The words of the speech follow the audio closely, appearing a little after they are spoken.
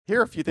Here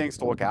are a few things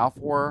to look out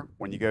for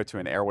when you go to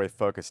an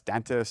airway-focused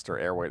dentist or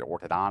airway to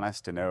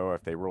orthodontist to know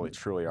if they really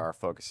truly are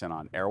focusing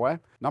on airway.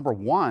 Number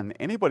one,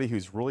 anybody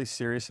who's really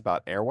serious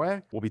about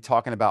airway will be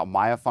talking about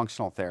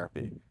myofunctional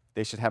therapy.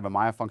 They should have a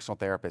myofunctional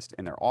therapist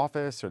in their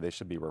office, or they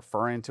should be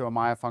referring to a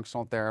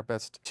myofunctional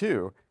therapist.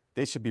 Two,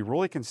 they should be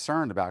really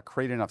concerned about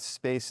creating enough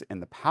space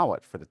in the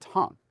palate for the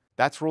tongue.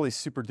 That's really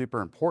super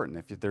duper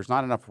important. If there's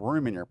not enough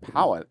room in your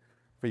palate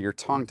for your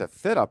tongue to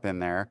fit up in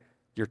there,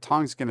 your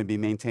tongue's going to be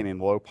maintaining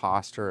low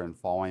posture and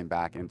falling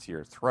back into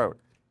your throat.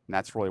 And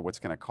that's really what's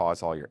going to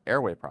cause all your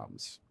airway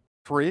problems.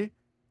 Three,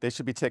 they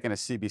should be taking a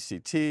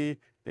CBCT.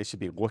 They should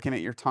be looking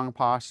at your tongue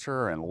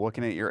posture and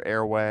looking at your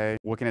airway,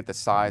 looking at the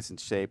size and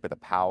shape of the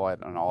palate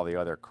and all the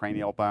other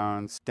cranial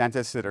bones.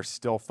 Dentists that are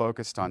still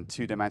focused on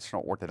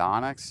two-dimensional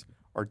orthodontics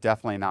are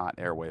definitely not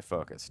airway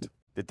focused.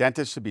 The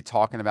dentist should be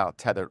talking about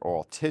tethered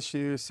oral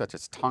tissues such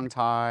as tongue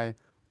tie,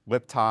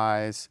 lip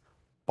ties,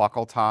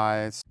 buccal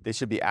ties. They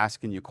should be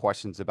asking you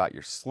questions about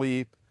your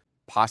sleep,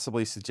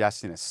 possibly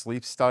suggesting a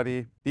sleep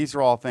study. These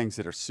are all things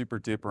that are super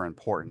duper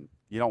important.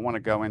 You don't want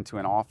to go into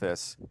an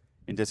office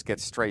and just get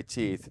straight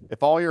teeth.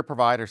 If all your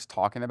provider's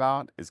talking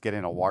about is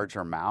getting a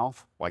larger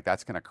mouth, like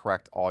that's going to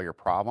correct all your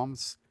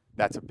problems,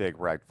 that's a big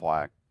red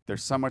flag.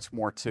 There's so much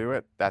more to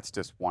it. That's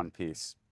just one piece.